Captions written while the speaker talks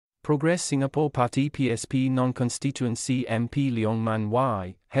Progress Singapore Party PSP non-constituency MP Leong Mun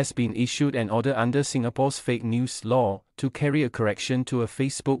Wai has been issued an order under Singapore's fake news law to carry a correction to a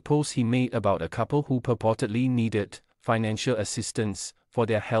Facebook post he made about a couple who purportedly needed financial assistance for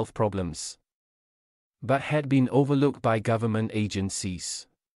their health problems, but had been overlooked by government agencies.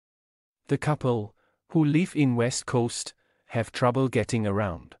 The couple, who live in West Coast, have trouble getting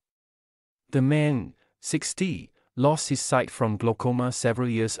around. The man, 60, lost his sight from glaucoma several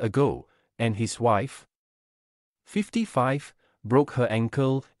years ago, and his wife, 55, broke her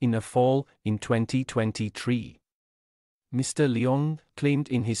ankle in a fall in 2023. Mr. Leong claimed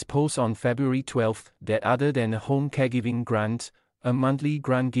in his post on February 12 that other than a home caregiving grant, a monthly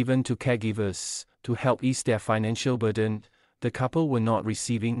grant given to caregivers to help ease their financial burden, the couple were not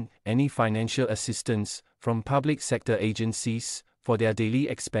receiving any financial assistance from public sector agencies for their daily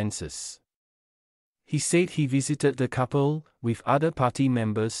expenses. He said he visited the couple with other party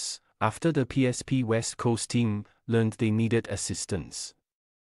members after the PSP West Coast team learned they needed assistance.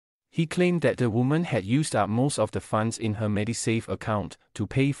 He claimed that the woman had used up most of the funds in her MediSave account to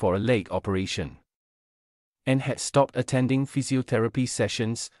pay for a leg operation, and had stopped attending physiotherapy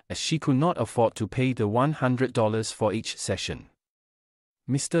sessions as she could not afford to pay the $100 for each session.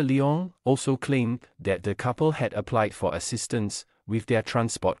 Mr. Leong also claimed that the couple had applied for assistance with their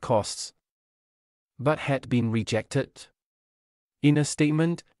transport costs, but had been rejected. In a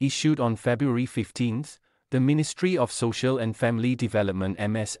statement issued on February 15, the Ministry of Social and Family Development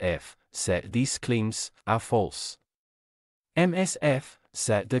 (MSF) said these claims are false. MSF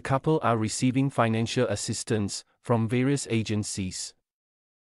said the couple are receiving financial assistance from various agencies,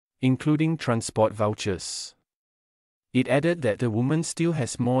 including transport vouchers. It added that the woman still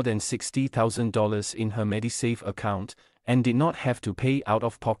has more than $60,000 in her MediSave account and did not have to pay out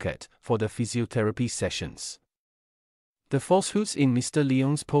of pocket for the physiotherapy sessions. The falsehoods in Mr.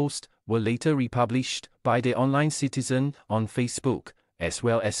 Leong's post were later republished by the Online Citizen on Facebook, as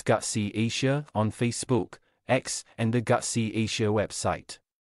well as Gutsy Asia on Facebook, X, and the Gutsy Asia website.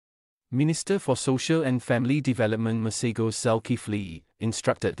 Minister for Social and Family Development Masego Zulkifli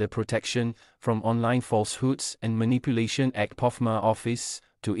instructed the Protection from Online Falsehoods and Manipulation Act Pofma office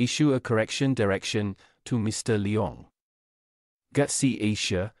to issue a correction direction to Mr. Leong, Gutsy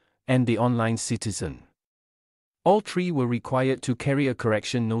Asia, and the Online Citizen. All three were required to carry a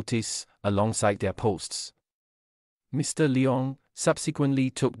correction notice alongside their posts. Mr. Leong subsequently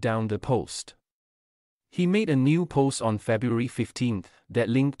took down the post. He made a new post on February 15 that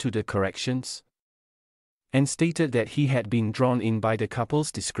linked to the corrections and stated that he had been drawn in by the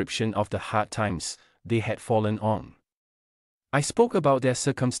couple's description of the hard times they had fallen on. I spoke about their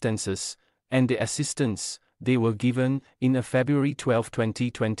circumstances and the assistance they were given in a February 12,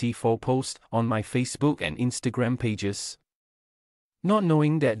 2024 post on my Facebook and Instagram pages. Not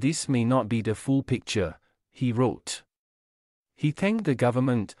knowing that this may not be the full picture, he wrote. He thanked the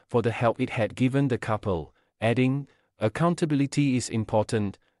government for the help it had given the couple, adding, "Accountability is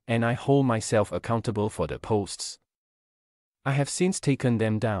important, and I hold myself accountable for the posts. I have since taken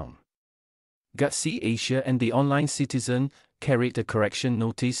them down." Gutsy Asia and the Online Citizen carried the correction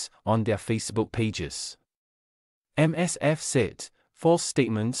notice on their Facebook pages. MSF said, false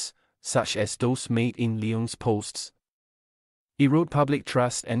statements, such as those made in Leong's posts, erode public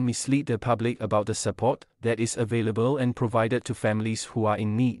trust and mislead the public about the support that is available and provided to families who are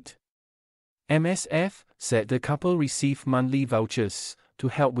in need. MSF said the couple received monthly vouchers to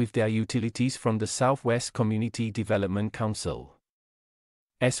help with their utilities from the Southwest Community Development Council,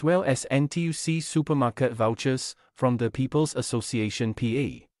 as well as NTUC supermarket vouchers from the People's Association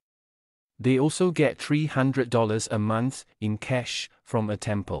PA. They also get $300 a month in cash from a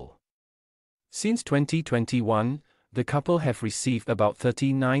temple. Since 2021, the couple have received about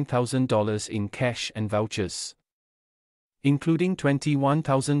 $39,000 in cash and vouchers, including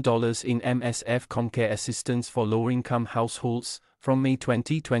 $21,000 in MSF Comcare assistance for low-income households from May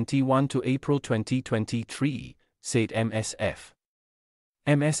 2021 to April 2023, said MSF.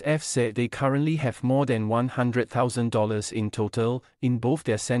 MSF said they currently have more than $100,000 in total in both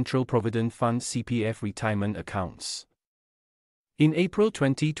their Central Provident Fund CPF retirement accounts. In April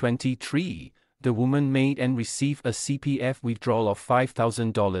 2023, the woman made and received a CPF withdrawal of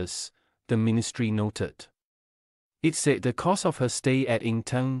 $5,000, the ministry noted. It said the cost of her stay at Ing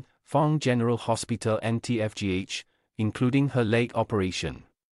Teng Fong General Hospital NTFGH, including her leg operation,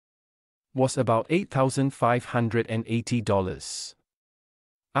 was about $8,580.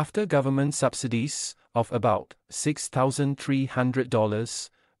 After government subsidies of about $6,300,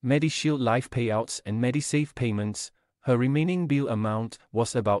 MediShield life payouts and MediSave payments, her remaining bill amount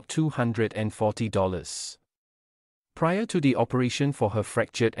was about $240. prior to the operation for her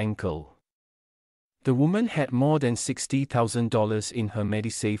fractured ankle. The woman had more than $60,000 in her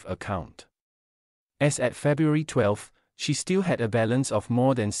MediSave account. As at February 12, she still had a balance of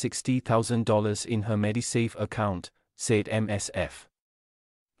more than $60,000 in her MediSave account, said MSF.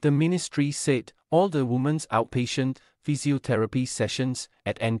 The ministry said all the woman's outpatient physiotherapy sessions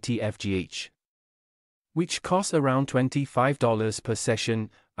at NTFGH, which cost around $25 per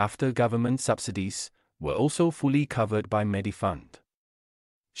session after government subsidies, were also fully covered by Medifund.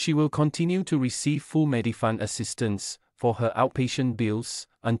 She will continue to receive full Medifund assistance for her outpatient bills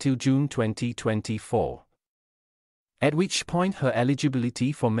until June 2024, at which point her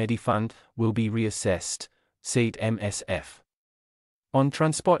eligibility for Medifund will be reassessed, said MSF. On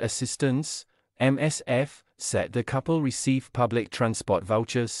transport assistance, MSF said the couple received public transport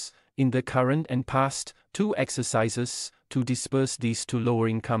vouchers in the current and past 2 exercises to disperse these to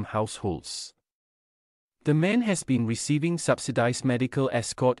lower-income households. The man has been receiving subsidized medical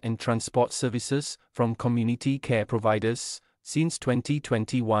escort and transport services from community care providers since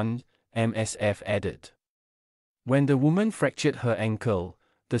 2021, MSF added. When the woman fractured her ankle,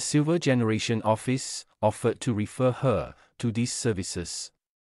 the Silver Generation Office offered to refer her to these services,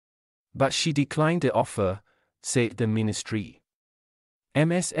 but she declined the offer, said the ministry.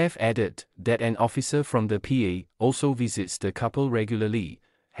 MSF added that an officer from the PA also visits the couple regularly,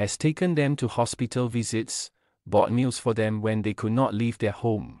 has taken them to hospital visits, bought meals for them when they could not leave their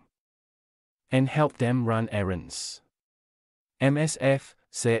home, and helped them run errands. MSF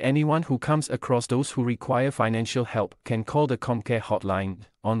said anyone who comes across those who require financial help can call the ComCare hotline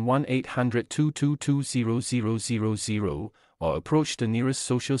on 1-800-222-0000 or approach the nearest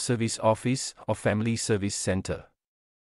social service office or family service center.